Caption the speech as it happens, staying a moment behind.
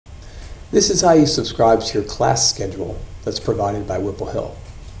This is how you subscribe to your class schedule that's provided by Whipple Hill,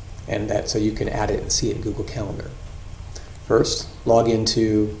 and that so you can add it and see it in Google Calendar. First, log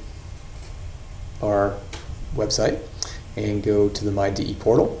into our website and go to the MyDE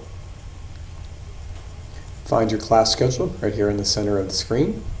portal. Find your class schedule right here in the center of the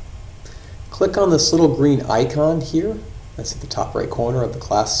screen. Click on this little green icon here. That's at the top right corner of the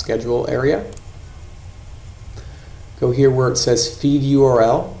class schedule area. Go here where it says feed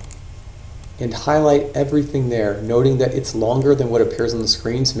URL and highlight everything there, noting that it's longer than what appears on the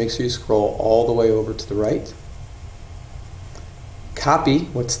screen, so make sure you scroll all the way over to the right. Copy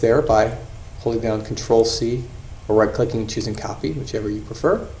what's there by holding down Control-C or right-clicking and choosing Copy, whichever you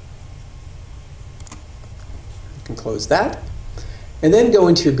prefer. You can close that. And then go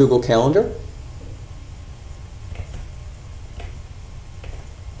into your Google Calendar.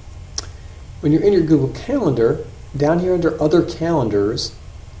 When you're in your Google Calendar, down here under Other Calendars,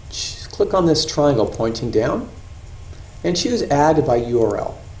 click on this triangle pointing down and choose Add by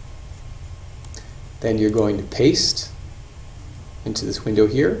URL. Then you're going to paste into this window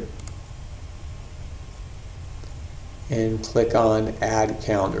here and click on Add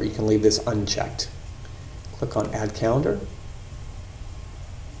Calendar. You can leave this unchecked. Click on Add Calendar.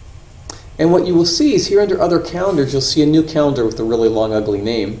 And what you will see is here under Other Calendars, you'll see a new calendar with a really long, ugly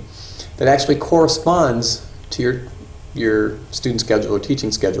name that actually corresponds to your student schedule or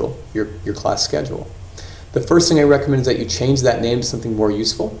teaching schedule, your class schedule. The first thing I recommend is that you change that name to something more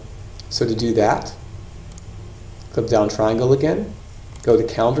useful. So to do that, click down triangle again, go to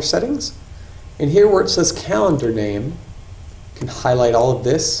Calendar Settings, and here where it says Calendar Name, you can highlight all of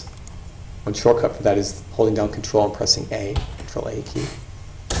this. One shortcut for that is holding down Control and pressing A, Control-A key.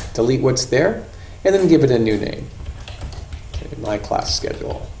 Delete what's there, and then give it a new name. Okay, My Class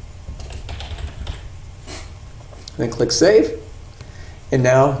Schedule. Then click Save, and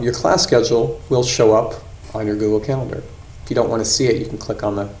now your class schedule will show up on your Google Calendar. If you don't want to see it, you can click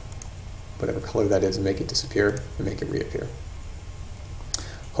on the whatever color that is and make it disappear and make it reappear.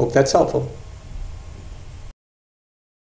 Hope that's helpful.